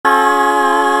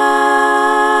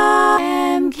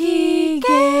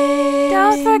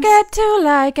forget to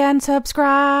like and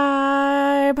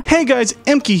subscribe. Hey guys,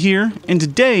 Emky here, and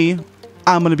today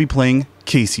I'm going to be playing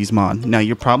Casey's mod. Now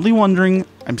you're probably wondering,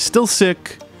 I'm still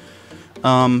sick.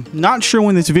 Not sure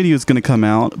when this video is going to come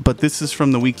out, but this is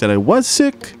from the week that I was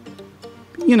sick.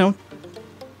 You know,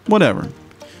 whatever.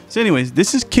 So anyways,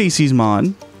 this is Casey's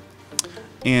mod,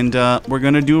 and we're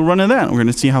going to do a run of that. We're going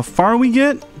to see how far we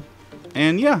get,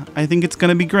 and yeah, I think it's going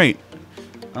to be great.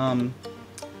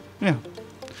 Yeah.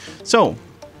 So,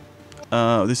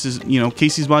 this is, you know,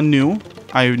 Casey's mod new.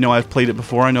 I know I've played it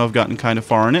before. I know I've gotten kind of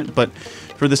far in it, but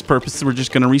for this purpose, we're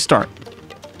just going to restart.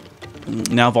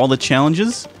 Now, of all the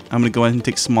challenges, I'm going to go ahead and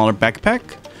take smaller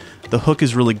backpack. The hook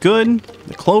is really good.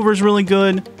 The clover is really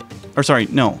good. Or sorry,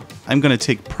 no. I'm going to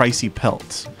take pricey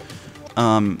pelts.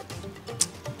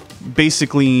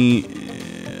 Basically,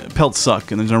 pelts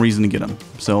suck, and there's no reason to get them.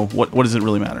 So what does it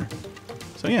really matter?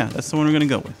 So yeah, that's the one we're going to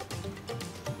go with.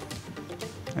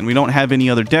 And we don't have any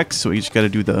other decks, so we just got to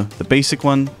do the basic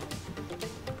one.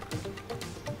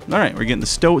 Alright, we're getting the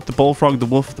stoat, the bullfrog, the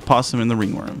wolf, the possum, and the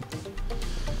ringworm.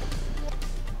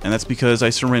 And that's because I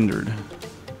surrendered.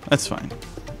 That's fine.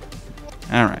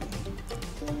 Alright.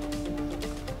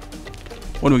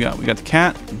 What do we got? We got the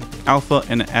cat, alpha,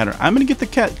 and an adder. I'm going to get the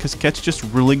cat because cat's just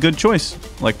really good choice.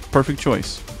 Like, perfect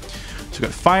choice. So we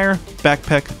got fire,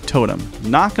 backpack, totem.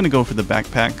 Not going to go for the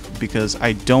backpack because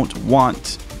I don't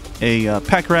want a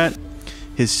pack rat.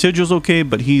 His sigil's okay,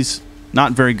 but he's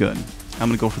not very good. I'm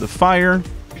going to go for the fire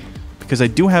because I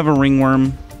do have a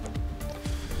ringworm.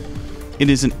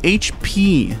 It is an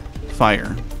HP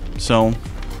fire. So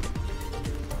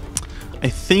I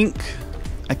think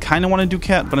I kind of want to do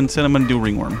cat, but instead I'm going to do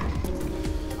ringworm.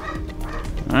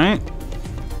 Alright.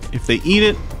 If they eat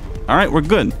it, alright, we're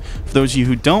good. For those of you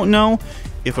who don't know,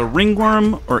 if a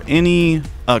ringworm or any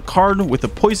card with a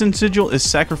poison sigil is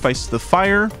sacrificed to the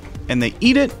fire and they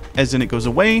eat it, as in it goes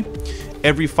away,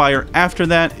 every fire after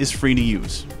that is free to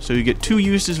use. So you get 2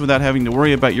 uses without having to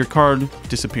worry about your card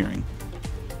disappearing.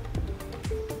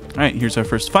 Alright, here's our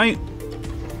first fight.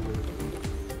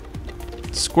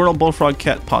 Squirrel, bullfrog,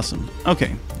 cat, possum.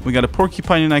 Okay, we got a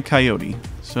porcupine and a coyote.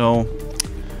 So,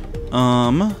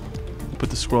 put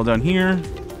the squirrel down here.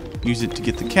 Use it to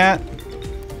get the cat.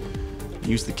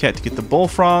 Use the cat to get the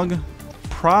bullfrog.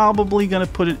 Probably gonna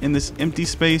put it in this empty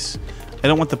space. I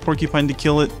don't want the porcupine to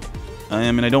kill it.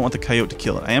 And I don't want the coyote to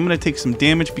kill it. I am gonna take some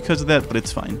damage because of that, but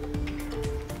it's fine.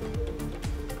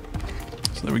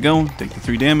 So there we go. Take the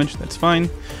 3 damage. That's fine.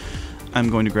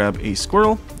 I'm going to grab a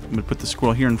squirrel. I'm gonna put the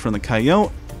squirrel here in front of the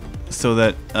coyote so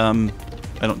that I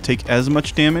don't take as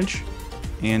much damage.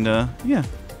 And yeah.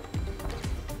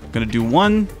 I'm gonna do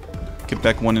 1. Get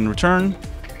back 1 in return.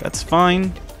 That's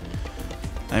fine.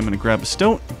 I'm going to grab a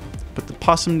stoat, put the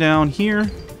possum down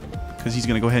here, because he's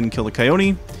going to go ahead and kill the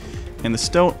coyote. And the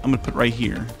stoat, I'm going to put right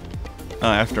here,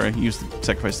 after I use the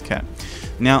sacrifice the cat.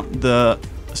 Now, the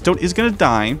stoat is going to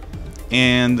die,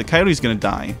 and the coyote is going to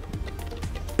die.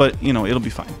 But, you know, it'll be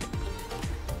fine.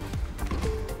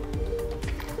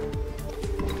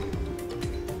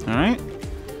 Alright.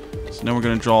 So now we're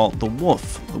going to draw the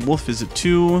wolf. The wolf is at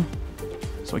 2,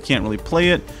 so I can't really play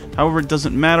it. However, it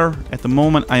doesn't matter. At the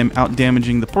moment, I am out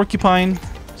damaging the porcupine,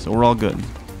 so we're all good.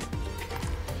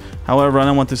 However, I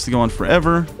don't want this to go on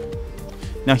forever.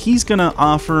 Now, he's going to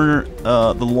offer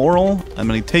the laurel. I'm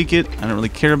going to take it. I don't really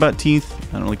care about teeth.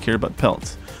 I don't really care about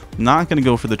pelts. I'm not going to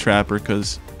go for the trapper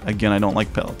because, again, I don't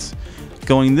like pelts.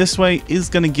 Going this way is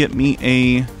going to get me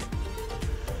a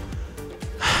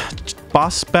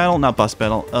boss battle. Not boss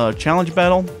battle. Challenge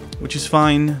battle, which is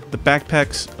fine. The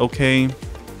backpack's okay.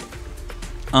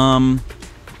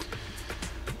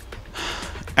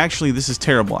 Actually, this is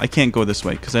terrible. I can't go this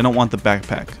way because I don't want the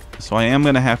backpack. So I am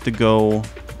going to have to go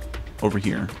over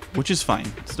here, which is fine.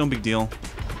 It's no big deal.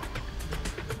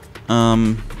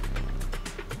 Yep,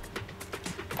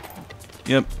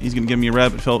 he's going to give me a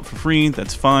rabbit felt for free.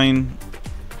 That's fine.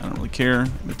 I don't really care.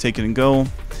 I'm going to take it and go.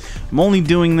 I'm only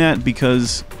doing that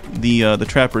because the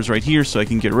trapper is right here, so I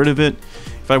can get rid of it.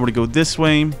 If I were to go this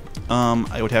way,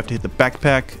 I would have to hit the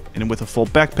backpack, and with a full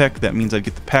backpack, that means I'd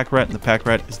get the pack rat, and the pack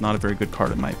rat is not a very good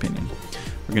card in my opinion.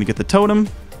 We're going to get the totem.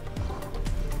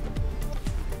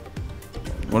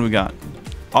 What do we got?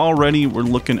 Already, we're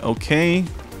looking okay.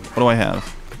 What do I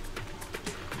have?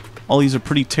 All these are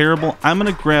pretty terrible. I'm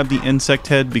going to grab the insect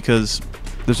head because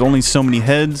there's only so many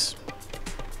heads.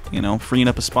 You know, freeing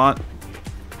up a spot.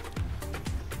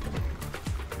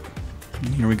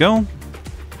 And here we go.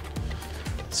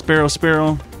 Sparrow,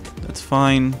 sparrow. That's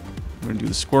fine. We're going to do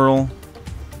the squirrel.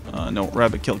 No,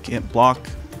 rabbit kill can't block.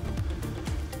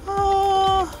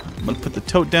 I'm going to put the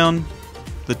tote down.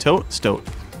 The stoat.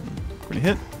 We're going to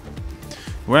hit.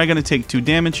 We're going to take 2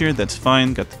 damage here. That's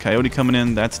fine. Got the coyote coming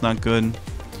in. That's not good.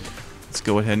 Let's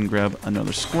go ahead and grab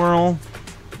another squirrel.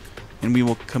 And we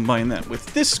will combine that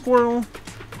with this squirrel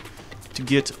to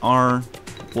get our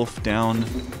wolf down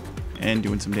and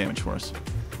doing some damage for us.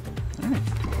 Alright.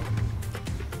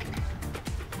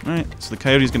 Alright, so the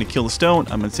coyote is going to kill the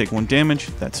stoat. I'm going to take 1 damage.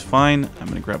 That's fine. I'm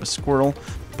going to grab a squirrel.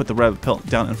 Put the rabbit pelt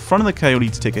down in front of the coyote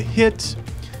to take a hit.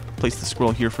 Place the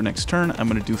squirrel here for next turn. I'm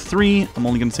going to do 3. I'm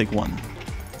only going to take 1.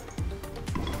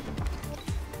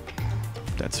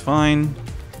 That's fine.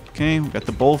 Okay, we got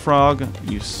the bullfrog.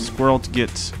 Use squirrel to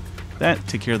get that.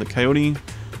 Take care of the coyote.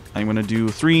 I'm going to do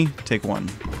 3. Take 1.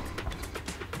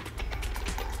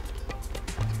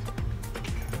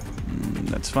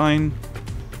 That's fine.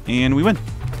 And we win.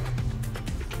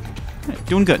 Right,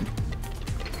 doing good.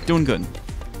 Doing good.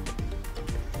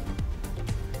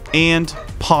 And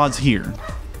pause here.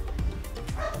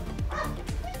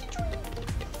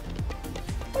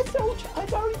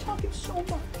 I've already talked so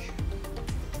much.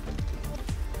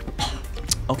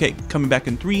 Okay, coming back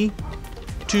in 3,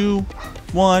 2,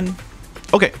 1.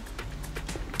 Okay.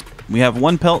 We have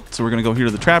 1 pelt, so we're going to go here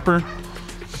to the trapper.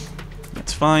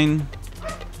 That's fine.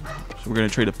 So we're going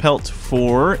to trade a pelt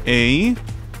for a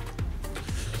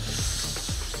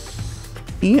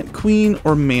Ant Queen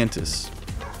or Mantis.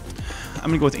 I'm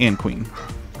going to go with Ant Queen.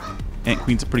 Ant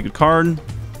Queen's a pretty good card.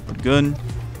 Pretty good.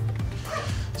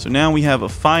 So now we have a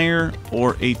fire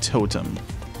or a totem.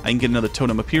 I can get another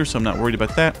totem up here, so I'm not worried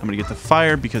about that. I'm going to get the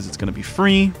fire because it's going to be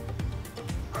free.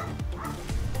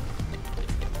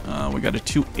 We got a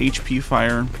 2 HP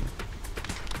fire.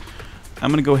 I'm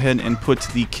going to go ahead and put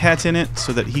the cat in it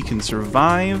so that he can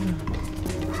survive.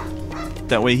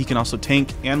 That way he can also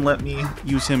tank and let me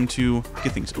use him to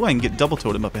get things. Oh, I can get double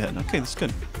totem up ahead. Okay, that's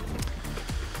good.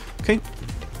 Okay,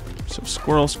 so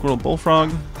squirrel, bullfrog.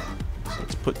 So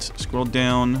let's put squirrel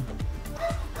down.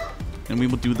 And we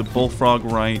will do the bullfrog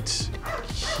right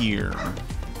here.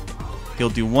 He'll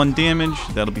do 1 damage.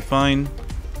 That'll be fine.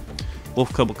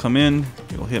 Wolf cub will come in.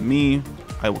 It'll hit me.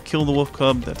 I will kill the wolf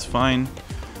cub. That's fine.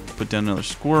 Put down another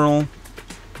squirrel.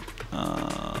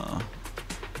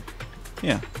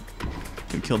 Yeah.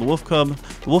 Gonna kill the wolf cub.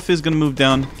 The wolf is gonna move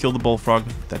down, kill the bullfrog.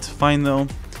 That's fine though.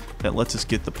 That lets us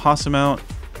get the possum out.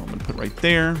 I'm gonna put right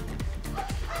there.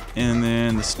 And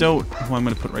then the stoat, who I'm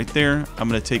gonna put right there. I'm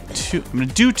gonna take 2. I'm gonna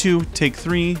do 2, take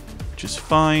 3, which is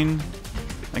fine.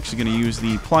 I'm actually gonna use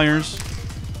the pliers.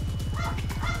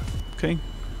 Okay.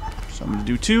 So I'm gonna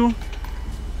do 2,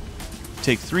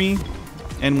 take 3,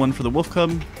 and 1 for the wolf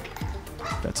cub.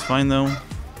 That's fine though.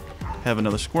 Have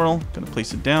another squirrel. Gonna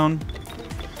place it down.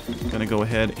 Gonna go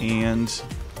ahead and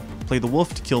play the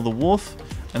wolf to kill the wolf.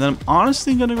 And then I'm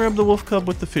honestly gonna grab the wolf cub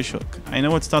with the fish hook. I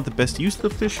know it's not the best use of the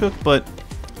fish hook, but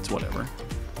it's whatever.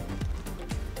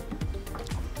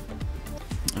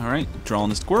 Alright, drawing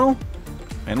the squirrel.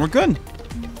 And we're good.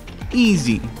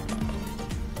 Easy.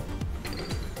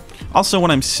 Also,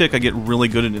 when I'm sick, I get really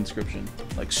good at Inscryption.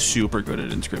 Like, super good at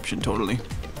Inscryption, totally.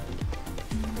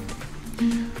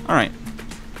 Alright.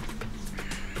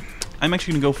 I'm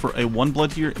actually going to go for a 1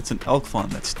 blood here. It's an elk fawn.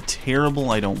 That's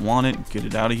terrible. I don't want it. Get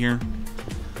it out of here.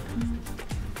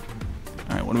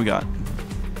 Alright, what do we got?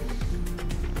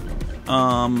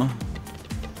 I'm going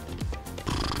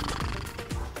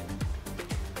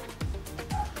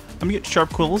to get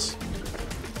sharp quills.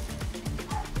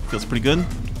 Feels pretty good.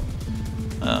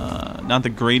 Not the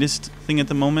greatest thing at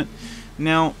the moment.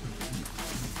 Now,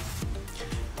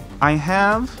 I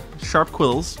have sharp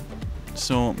quills.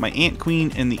 So my ant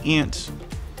queen and the ant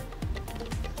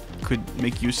could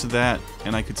make use of that,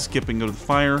 and I could skip and go to the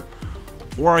fire,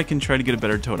 or I can try to get a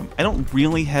better totem. I don't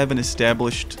really have an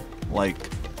established like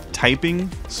typing,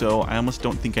 so I almost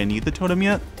don't think I need the totem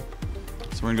yet.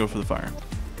 So we're gonna go for the fire.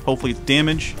 Hopefully it's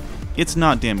damage. It's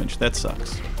not damage. That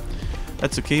sucks.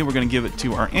 That's okay. We're gonna give it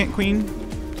to our ant queen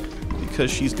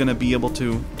because she's gonna be able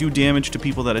to do damage to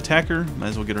people that attack her. Might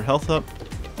as well get her health up,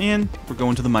 and we're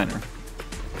going to the miner.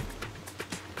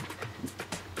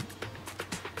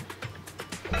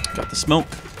 Got the smoke.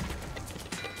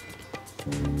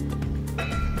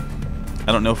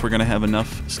 I don't know if we're going to have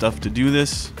enough stuff to do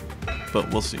this,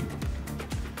 but we'll see.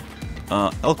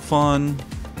 Elk fawn.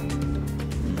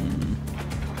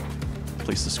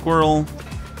 Place the squirrel.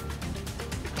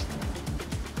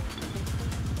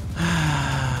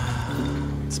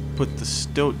 Let's put the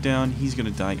stoat down. He's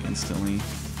going to die instantly.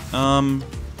 I'm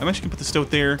actually going to put the stoat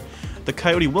there. The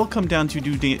coyote will come down to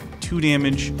do 2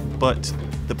 damage, but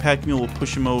the pack mule will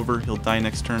push him over. He'll die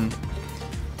next turn.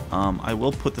 I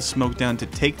will put the smoke down to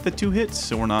take the 2 hits,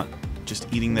 so we're not just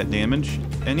eating that damage.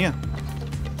 And yeah.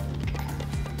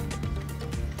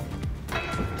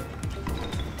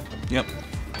 Yep.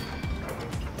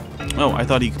 Oh, I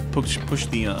thought he pushed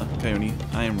the coyote.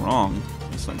 I am wrong.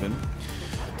 That's not good.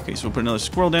 Okay, so we'll put another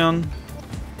squirrel down.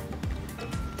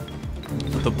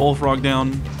 Put the bullfrog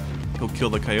down. He'll kill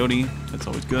the coyote. That's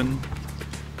always good.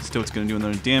 Stoat's going to do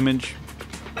another damage.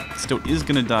 Stoat is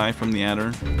going to die from the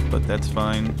adder, but that's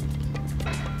fine.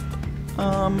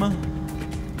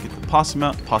 Get the possum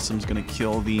out. Possum's going to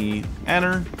kill the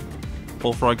adder.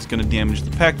 Bullfrog's going to damage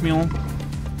the pack mule.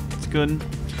 That's good.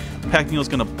 Pack mule's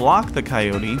going to block the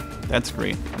coyote. That's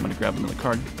great. I'm going to grab another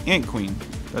card. Ant Queen.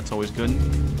 That's always good.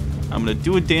 I'm going to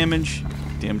do a damage.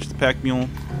 Damage the pack mule.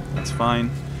 That's fine.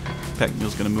 Pack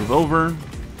mule's going to move over.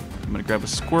 I'm going to grab a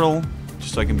squirrel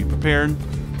just so I can be prepared.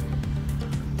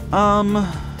 I'm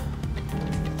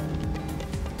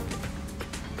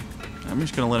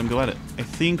just going to let him go at it. I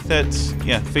think that's,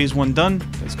 yeah, phase 1 done.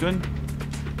 That's good.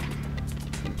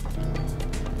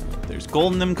 There's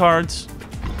gold in them cards.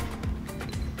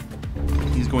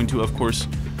 He's going to, of course,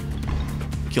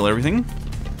 kill everything,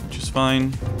 which is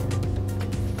fine.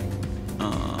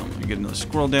 I get another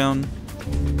squirrel down.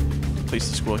 Place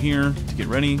the squirrel here to get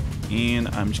ready, and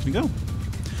I'm just going to go.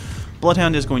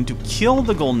 Bloodhound is going to kill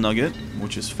the gold nugget,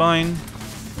 which is fine.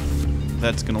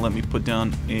 That's going to let me put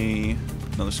down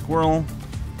another squirrel.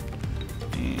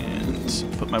 And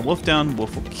put my wolf down.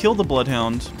 Wolf will kill the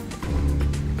bloodhound.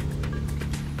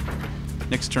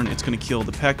 Next turn, it's going to kill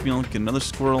the pack mule. Get another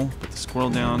squirrel. Put the squirrel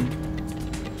down.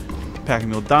 Pack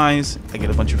mule dies. I get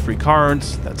a bunch of free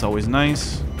cards. That's always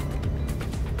nice.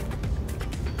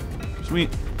 Sweet.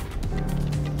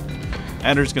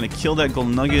 Adder's going to kill that gold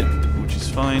nugget, which is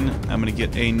fine. I'm going to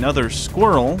get another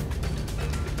squirrel.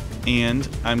 And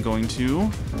I'm going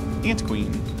to Ant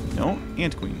Queen. No,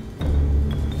 Ant Queen.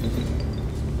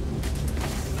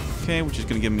 Okay, which is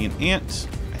going to give me an ant.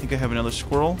 I think I have another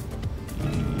squirrel.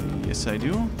 Yes, I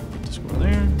do. Put the squirrel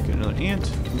there. Get another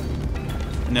ant.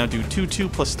 And now do 2, 2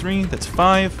 plus 3. That's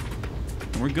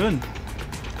 5. And we're good.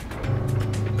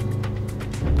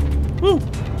 Woo!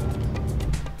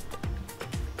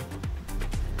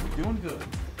 Doing good.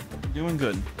 Doing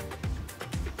good.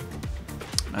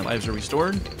 My lives are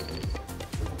restored.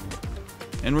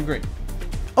 And we're great.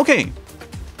 Okay.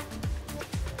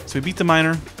 So we beat the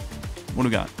miner. What do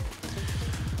we got?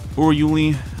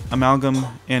 Urayuli, Amalgam,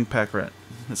 and Pack Rat.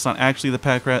 It's not actually the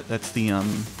Pack Rat. That's the, I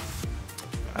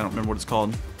don't remember what it's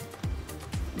called.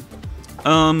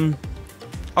 I'll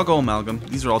go Amalgam.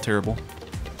 These are all terrible.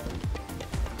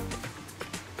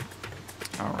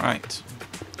 Alright.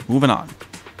 Moving on.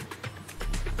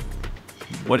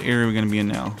 What area are we going to be in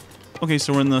now? Okay,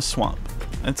 so we're in the swamp.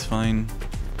 That's fine.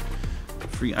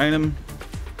 Free item.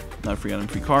 Not free item,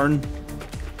 free card.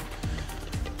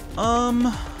 I'm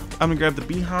going to grab the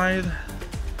beehive.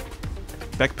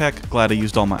 Backpack. Glad I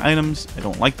used all my items. I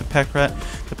don't like the Pack Rat.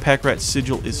 The Pack Rat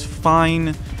sigil is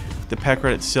fine. The Pack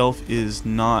Rat itself is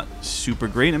not super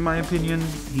great in my opinion.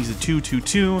 He's a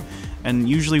 2/2/2, and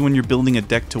usually when you're building a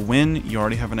deck to win, you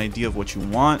already have an idea of what you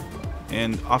want,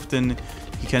 and often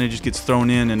he kind of just gets thrown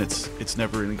in, and it's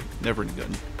never any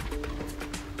good.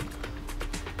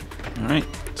 All right,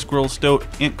 Squirrel, Stoat,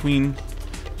 Ant Queen,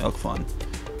 Elk Fawn.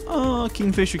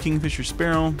 Kingfisher, Kingfisher,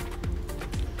 Sparrow.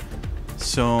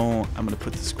 So I'm gonna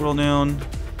put the squirrel down.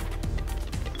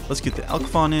 Let's get the Elk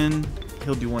Fawn in.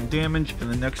 He'll do 1 damage,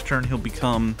 and the next turn he'll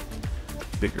become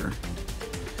bigger.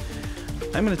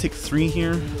 I'm gonna take 3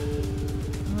 here.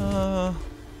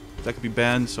 That could be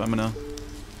bad, so I'm gonna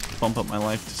bump up my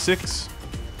life to 6.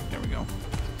 There we go.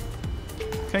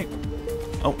 Okay.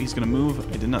 Oh, he's gonna move.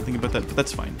 I did not think about that, but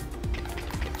that's fine.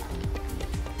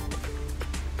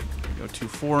 There we go, 2,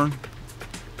 4.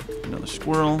 Another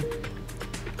squirrel.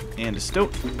 And a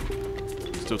Stoat.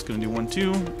 Stoat's gonna do 1,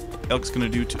 2. Elk's gonna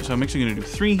do 2. So I'm actually gonna do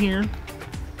 3 here.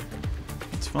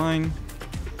 That's fine.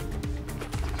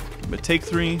 But take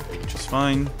 3, which is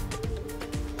fine.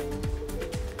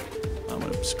 I'm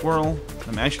gonna squirrel.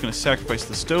 I'm actually gonna sacrifice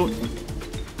the Stoat.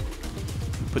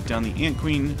 Put down the Ant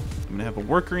Queen. I'm gonna have a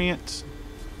worker ant.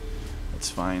 That's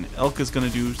fine. Elk is gonna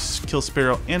do kill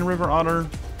Sparrow and River Otter.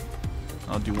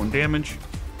 I'll do 1 damage.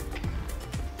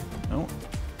 No,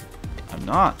 I'm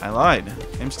not. I lied.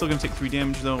 I'm still gonna take 3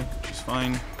 damage though, which is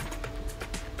fine.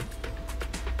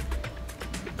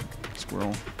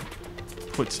 Squirrel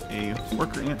puts a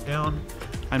worker ant down.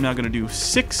 I'm now gonna do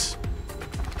 6.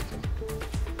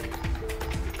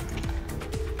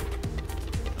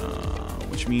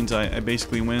 Which means I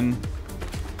basically win.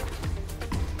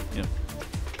 Yep.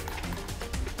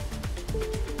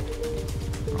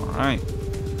 Alright.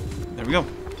 There we go.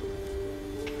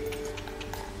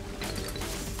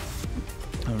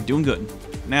 I'm doing good.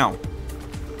 Now,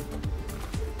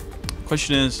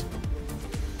 question is...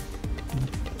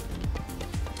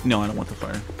 No, I don't want the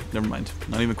fire. Never mind.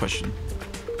 Not even a question.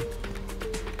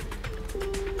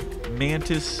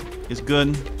 Mantis is good.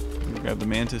 I'm gonna grab the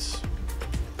mantis.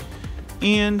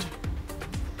 And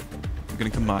we're gonna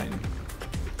combine.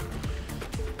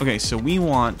 Okay, so we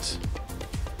want...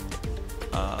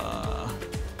 I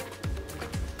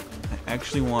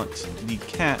actually want the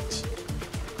cat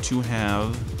to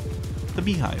have the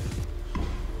beehive.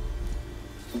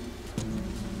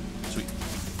 Sweet.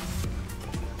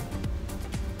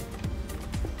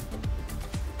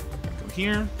 Go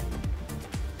here.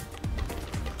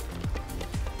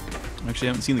 Actually, I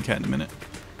haven't seen the cat in a minute.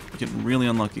 I'm getting really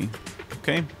unlucky.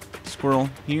 Okay, squirrel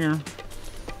here.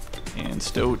 And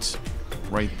Totes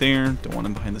right there. Don't want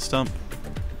him behind the stump.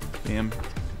 Bam.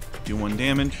 Do 1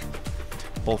 damage.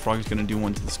 Bullfrog is going to do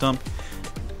 1 to the stump.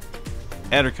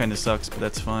 Adder kind of sucks, but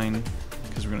that's fine.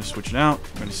 Because we're going to switch it out.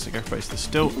 We're going to sacrifice the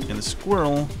stoat and the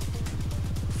squirrel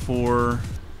for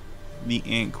the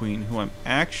ant queen, who I'm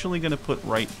actually going to put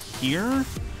right here.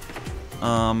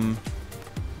 Yeah.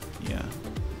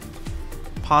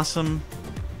 Possum.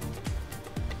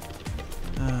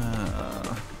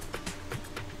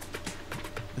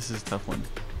 This is a tough one.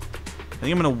 I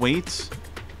think I'm going to wait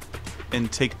and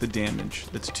take the damage.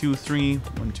 That's 2, 3.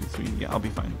 1, 2, 3. Yeah, I'll be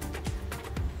fine.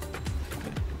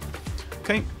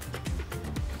 Okay.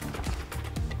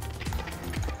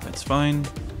 That's fine.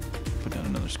 Put down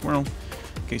another squirrel.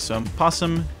 Okay, so I'm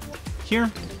possum here.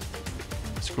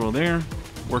 Squirrel there.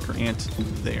 Worker ant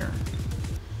there.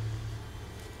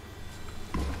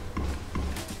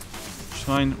 Which is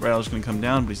fine. Rattler's going to come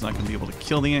down, but he's not going to be able to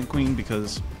kill the ant queen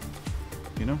because,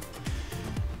 you know.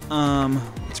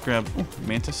 Let's grab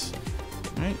mantis.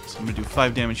 Alright, so I'm going to do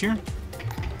 5 damage here.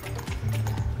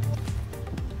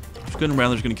 Which is good, and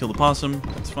Rattler's going to kill the possum.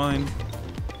 That's fine.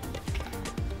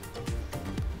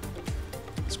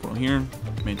 Squirrel here.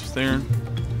 Mantis there.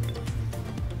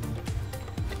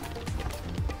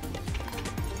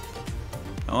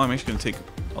 Oh, I'm actually going to take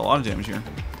a lot of damage here.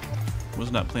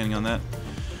 Was not planning on that.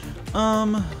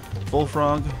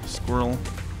 Bullfrog, squirrel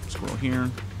here.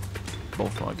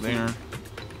 Bullfrog there.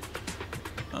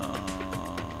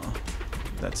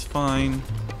 That's fine.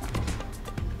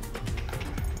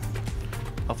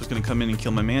 Alpha's gonna come in and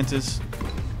kill my mantis.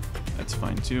 That's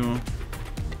fine too.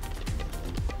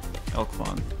 Elk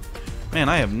fawn. Man,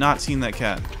 I have not seen that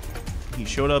cat. He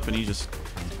showed up and he just...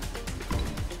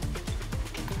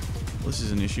 This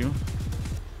is an issue.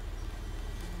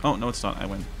 Oh, no it's not. I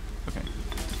win. Okay.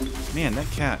 Man,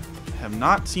 that cat. I have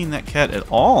not seen that cat at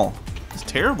all. It's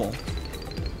terrible.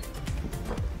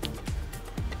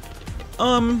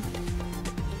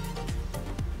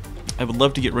 I would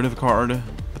love to get rid of a card,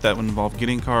 but that would involve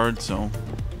getting a card, so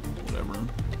whatever.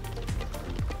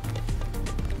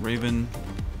 Raven.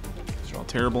 These are all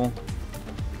terrible.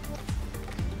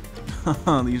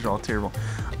 These are all terrible.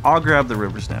 I'll grab the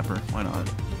River Snapper. Why not?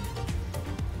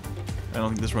 I don't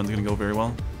think this run's going to go very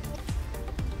well.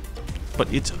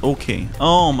 But it's okay.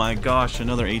 Oh my gosh,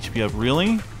 another HP up.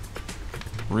 Really?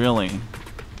 Really?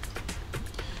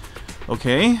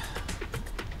 Okay.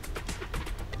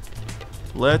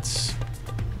 Let's...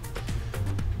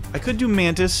 I could do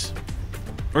Mantis,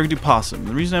 or I could do Possum.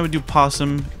 The reason I would do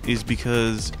Possum is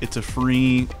because it's a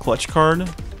free clutch card,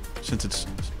 since it's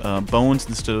bones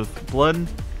instead of blood.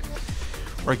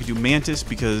 Or I could do Mantis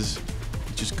because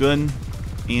it's just good, and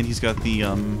he's got the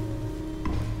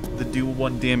do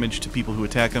 1 damage to people who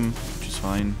attack him, which is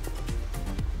fine.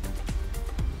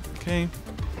 Okay.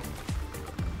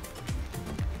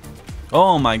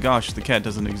 Oh my gosh, the cat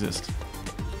doesn't exist.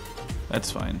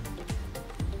 That's fine.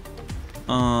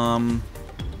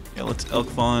 Yeah, let's Elk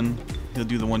Fawn. He'll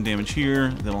do the 1 damage here,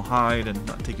 then he'll hide and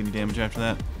not take any damage after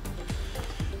that.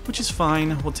 Which is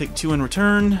fine. We'll take 2 in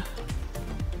return.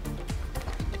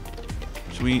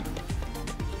 Sweet.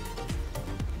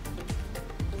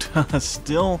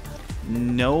 Still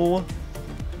no.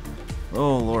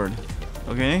 Oh lord.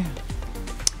 Okay.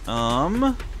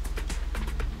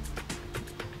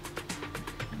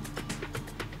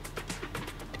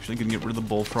 Actually gonna get rid of the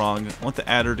bullfrog. I want the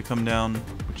adder to come down,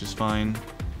 which is fine.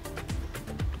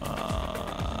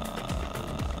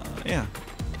 Yeah.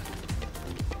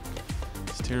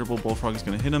 This terrible bullfrog is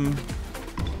gonna hit him.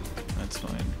 That's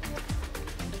fine.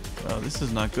 This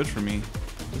is not good for me.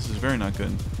 This is very not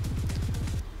good.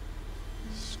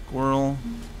 Squirrel.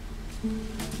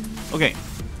 Okay.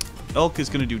 Elk is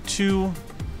gonna do 2.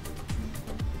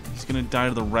 He's gonna die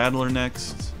to the Rattler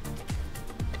next.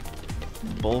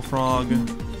 Bullfrog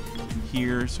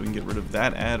here, so we can get rid of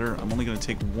that adder. I'm only gonna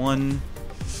take 1.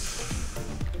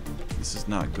 This is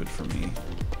not good for me.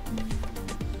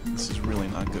 This is really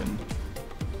not good.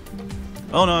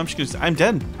 Oh no, I'm just gonna... I'm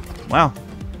dead. Wow.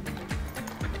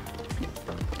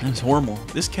 That's horrible.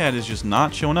 This cat is just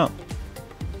not showing up.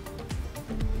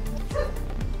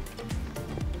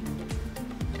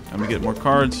 I'm gonna get more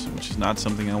cards, which is not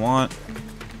something I want.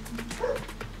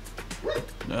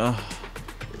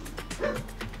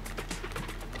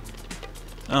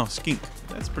 Oh, skink.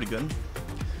 That's pretty good.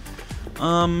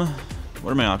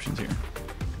 What are my options here?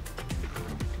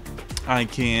 I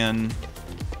can...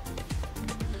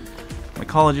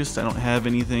 Mycologist, I don't have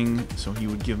anything, so he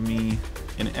would give me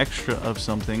an extra of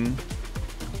something,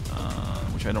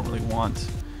 which I don't really want.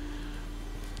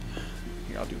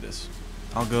 Here, I'll do this.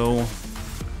 I'll go...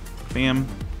 Bam.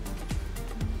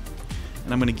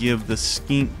 And I'm going to give the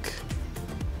skink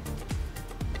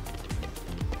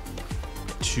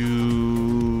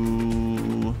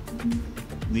to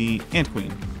the ant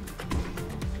queen.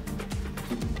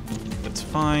 That's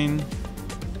fine.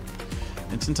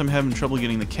 And since I'm having trouble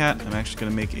getting the cat, I'm actually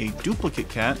going to make a duplicate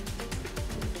cat.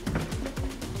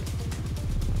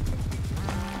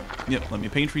 Yep, let me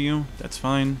paint for you. That's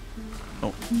fine.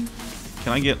 Oh,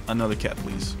 can I get another cat,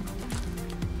 please?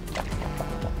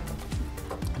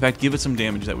 In fact, give it some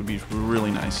damage. That would be really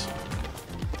nice.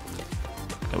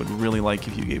 I would really like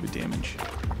if you gave it damage.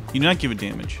 You do not give it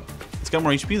damage. It's got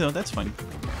more HP, though. That's fine.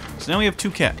 So now we have 2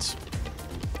 cats.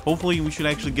 Hopefully, we should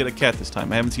actually get a cat this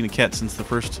time. I haven't seen a cat since the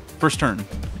first turn.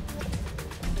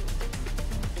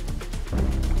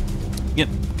 Yep.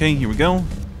 Okay, here we go.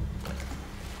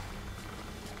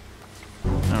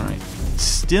 Alright.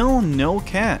 Still no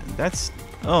cat. That's...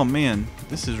 Oh, man.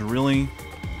 This is really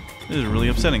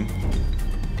upsetting.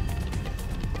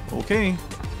 Okay.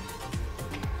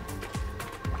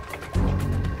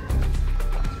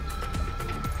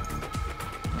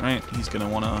 Alright, he's gonna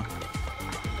wanna...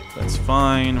 That's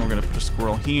fine. We're gonna put a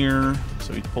squirrel here.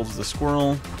 So he pulls the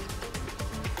squirrel.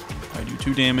 I do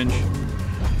 2 damage.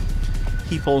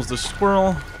 He pulls the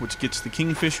squirrel, which gets the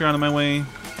kingfisher out of my way.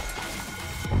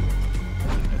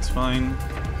 That's fine.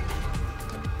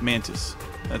 Mantis.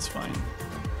 That's fine.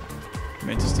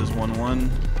 Mantis does 1/1.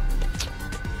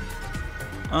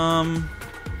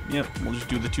 Yep, we'll just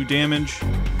do the 2 damage.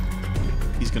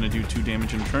 He's gonna do 2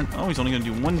 damage in return. Oh, he's only gonna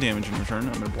do 1 damage in return.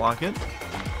 I'm gonna block it.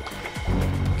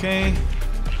 Okay.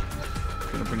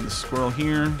 Gonna bring the squirrel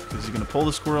here, because he's gonna pull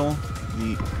the squirrel.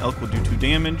 The elk will do 2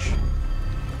 damage.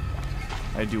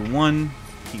 I do 1.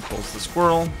 He pulls the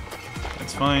squirrel.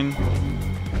 That's fine.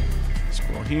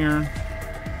 Squirrel here.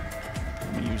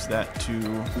 I'm gonna use that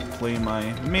to play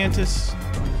my mantis.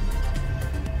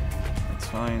 That's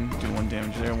fine. Do 1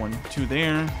 damage there, 1, 2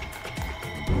 there.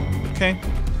 Okay.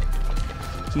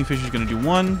 Kingfisher's gonna do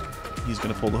 1. He's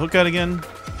gonna pull the hook out again.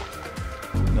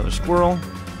 Another squirrel.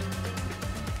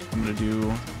 I'm gonna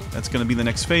do... That's gonna be the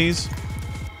next phase.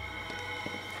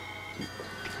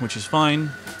 Which is fine.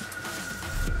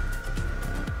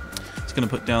 It's gonna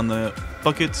put down the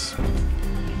buckets.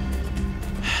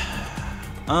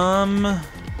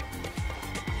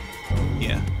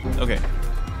 Yeah. Okay.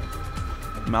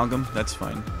 Amalgam. That's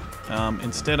fine.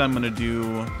 Instead, I'm gonna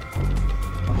do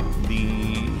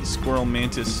the squirrel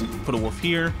mantis. Put a wolf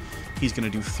here. He's gonna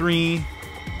do 3.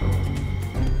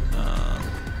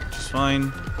 Which is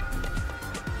fine.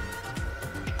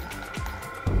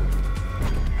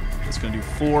 It's gonna do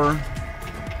 4.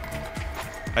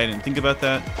 I didn't think about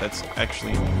that. That's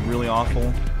actually really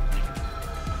awful.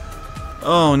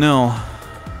 Oh no.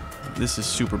 This is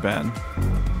super bad.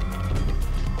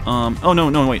 Oh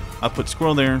no, wait. I'll put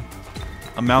squirrel there.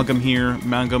 Amalgam here.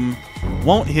 Amalgam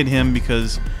won't hit him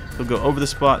because he'll go over the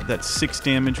spot. That's 6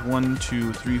 damage. 1,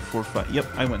 2, 3, 4, 5. Yep,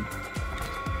 I win.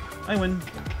 I win.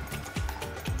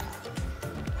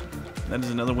 That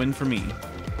is another win for me.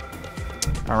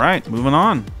 Alright, moving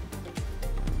on.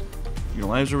 Your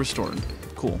lives are restored.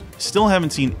 Cool. Still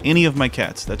haven't seen any of my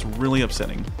cats. That's really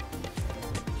upsetting.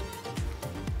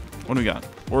 What do we got?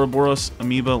 Ouroboros,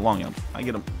 Amoeba, Longyelp. I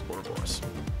get a Ouroboros.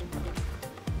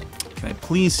 Can I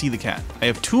please see the cat? I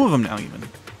have 2 of them now, even.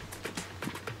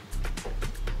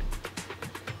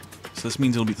 So this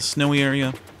means it'll be the snowy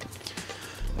area.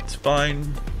 That's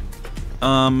fine.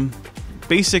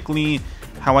 Basically,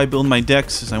 how I build my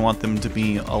decks is I want them to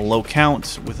be a low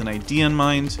count with an idea in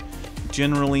mind.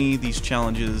 Generally, these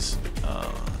challenges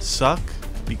suck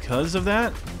because of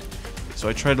that, so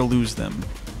I try to lose them.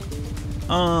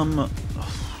 I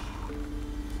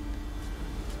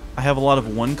have a lot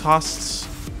of 1 costs.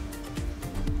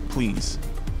 Please.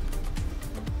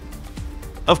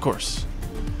 Of course.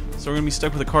 So we're gonna be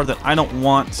stuck with a card that I don't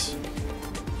want.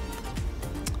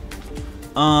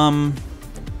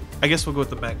 I guess we'll go with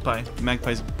the magpie. The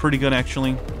magpie's pretty good,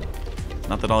 actually.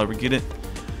 Not that I'll ever get it.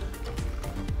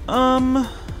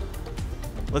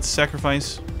 Let's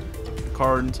sacrifice the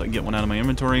card so I can get 1 out of my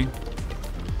inventory.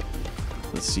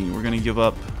 Let's see. We're gonna give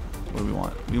up. What do we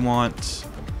want? We want.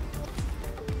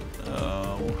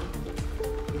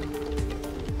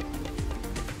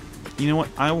 You know what?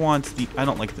 I want the. I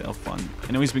don't like the elf one.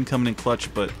 I know he's been coming in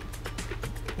clutch, but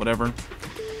whatever.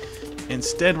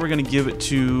 Instead, we're gonna give it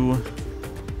to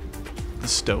the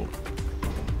Stoat.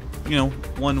 You know,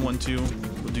 1, 1, 2.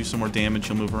 We'll do some more damage.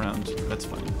 He'll move around. That's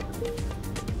fine.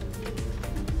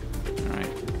 All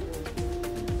right.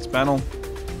 Let's battle.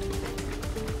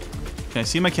 Can I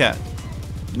see my cat?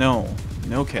 No.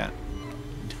 No cat.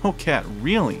 No cat.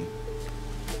 Really?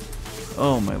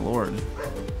 Oh my lord.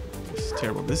 This is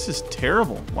terrible. This is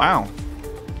terrible. Wow.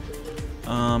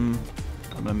 I'm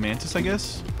a mantis, I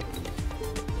guess?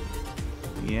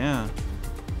 Yeah.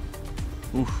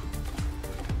 Oof.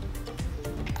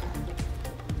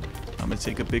 I'm gonna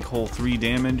take a big hole 3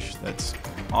 damage. That's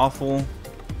awful.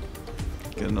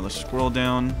 Get another squirrel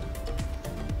down.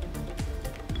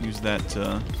 Use that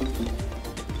to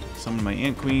summon my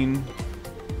ant queen.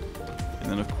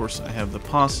 And then of course I have the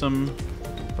possum.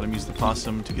 But I'm using the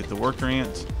possum to get the worker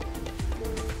ant.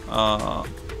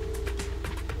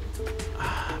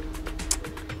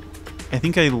 I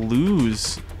think I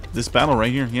lose this battle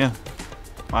right here. Yeah.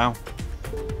 Wow.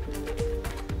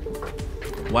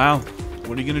 Wow.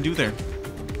 What are you gonna do there?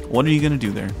 What are you gonna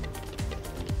do there?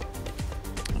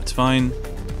 That's fine.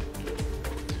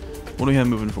 What do we have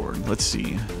moving forward? Let's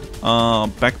see.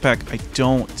 Backpack.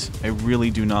 I really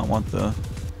do not want the.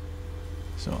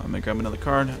 So I'm gonna grab another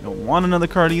card. I don't want another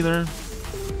card either,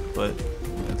 but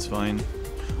that's fine.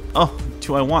 Oh,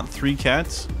 do I want 3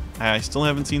 cats? I still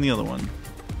haven't seen the other one.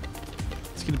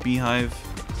 Let's get a beehive,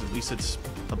 because at least it's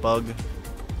a bug.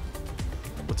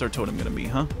 What's our totem gonna be,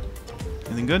 huh?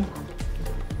 Anything good?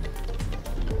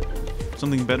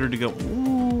 Something better to go.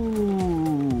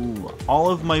 Ooh, all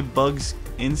of my bugs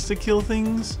insta-kill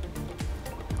things?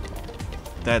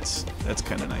 That's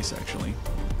kind of nice, actually.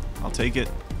 I'll take it.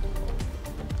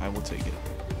 I will take it.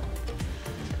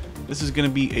 This is going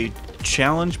to be a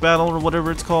challenge battle or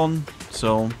whatever it's called.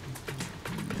 So,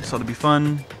 this ought to be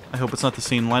fun. I hope it's not the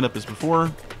same lineup as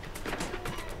before.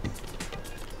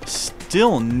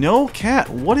 Still no cat.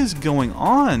 What is going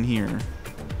on here?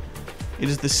 It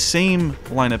is the same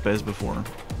lineup as before.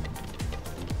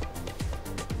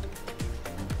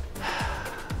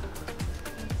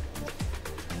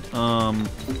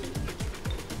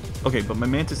 Okay, but my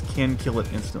mantis can kill it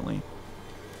instantly.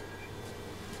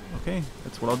 Okay,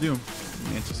 that's what I'll do.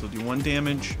 Mantis will do 1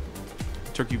 damage.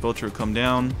 Turkey vulture will come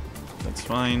down. That's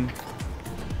fine.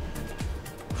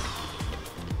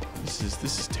 This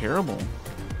is terrible.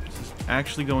 This is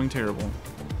actually going terrible.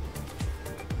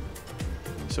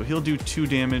 So he'll do 2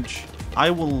 damage. I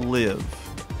will live,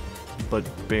 but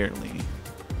barely.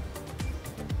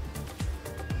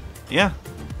 Yeah.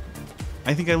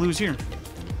 I think I lose here.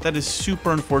 That is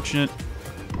super unfortunate.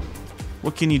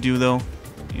 What can you do, though?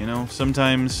 You know,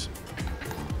 sometimes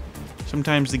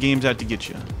the game's out to get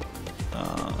you.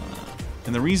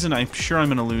 And the reason I'm sure I'm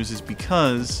going to lose is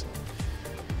because,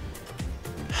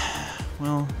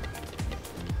 well,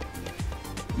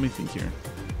 let me think here.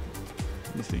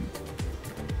 Let me think.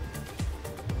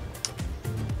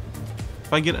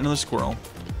 If I get another squirrel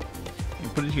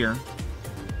and put it here,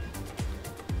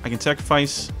 I can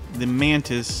sacrifice the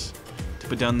mantis to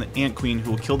put down the ant queen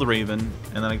who will kill the raven,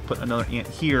 and then I can put another ant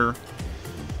here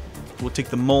who will take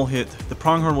the mole hit. The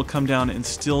pronghorn will come down and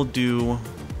still do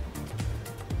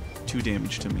 2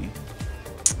 damage to me.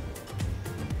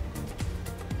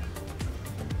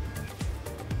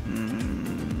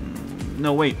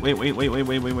 No, wait.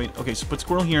 Okay, so put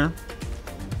squirrel here.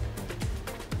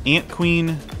 Ant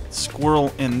queen,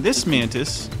 squirrel, and this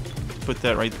mantis. Put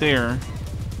that right there.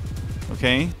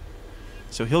 Okay.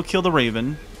 So he'll kill the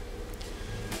raven.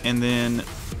 And then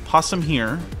possum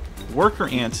here. Worker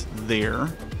ant there.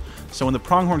 So when the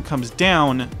pronghorn comes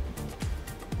down,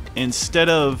 instead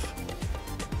of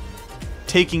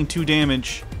taking 2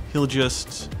 damage, he'll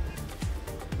just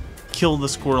kill the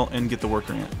squirrel and get the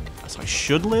worker ant. So I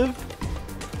should live?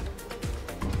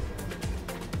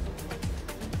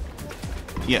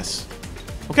 Yes.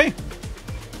 Okay.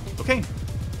 Okay.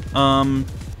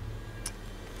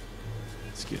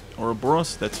 Let's get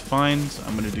Ouroboros. That's fine. So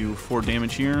I'm going to do 4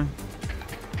 damage here.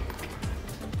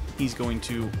 He's going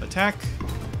to attack.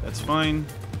 That's fine.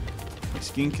 My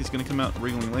skink is going to come out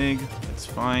wriggling leg. That's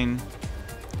fine.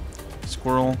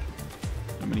 Squirrel.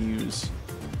 I'm going to use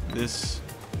this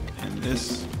and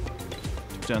this to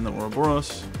put down the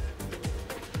Ouroboros.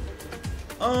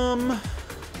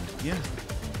 Yeah.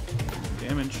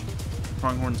 Damage.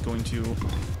 Pronghorn's going to.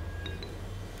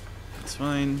 That's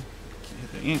fine.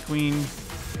 Hit the ant queen.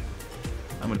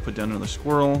 I'm going to put down another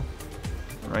squirrel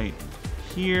right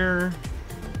here.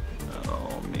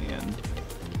 Oh, man.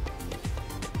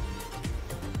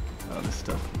 Oh, this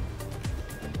stuff.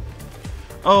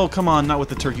 Oh, come on, not with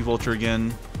the turkey vulture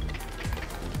again.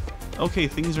 Okay,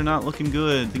 things are not looking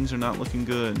good. Things are not looking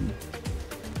good.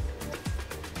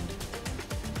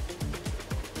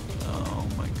 Oh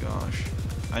my gosh.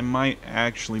 I might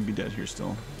actually be dead here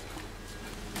still.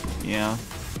 Yeah.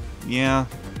 Yeah.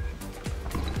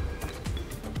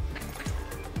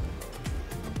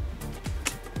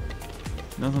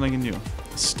 Nothing I can do.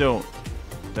 Stoat.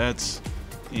 That's...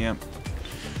 yeah.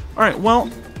 Alright, well...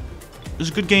 it was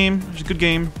a good game. It was a good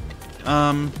game.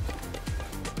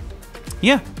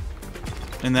 Yeah.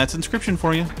 And that's Inscryption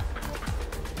for you.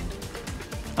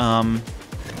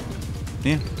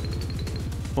 Yeah.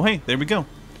 Well, hey, there we go.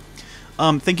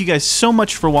 Thank you guys so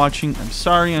much for watching. I'm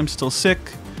sorry I'm still sick.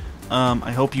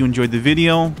 I hope you enjoyed the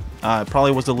video. It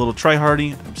probably was a little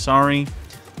try-hardy. I'm sorry.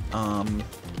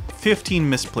 15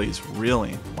 misplays,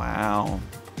 really? Wow.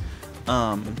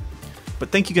 But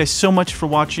thank you guys so much for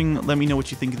watching. Let me know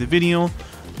what you think of the video.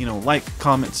 You know, like,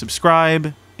 comment,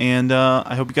 subscribe. And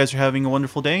I hope you guys are having a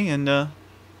wonderful day. And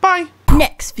bye!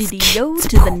 Next video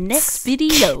to the next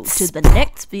video to the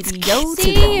next video to the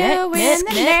See you in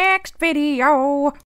the next video.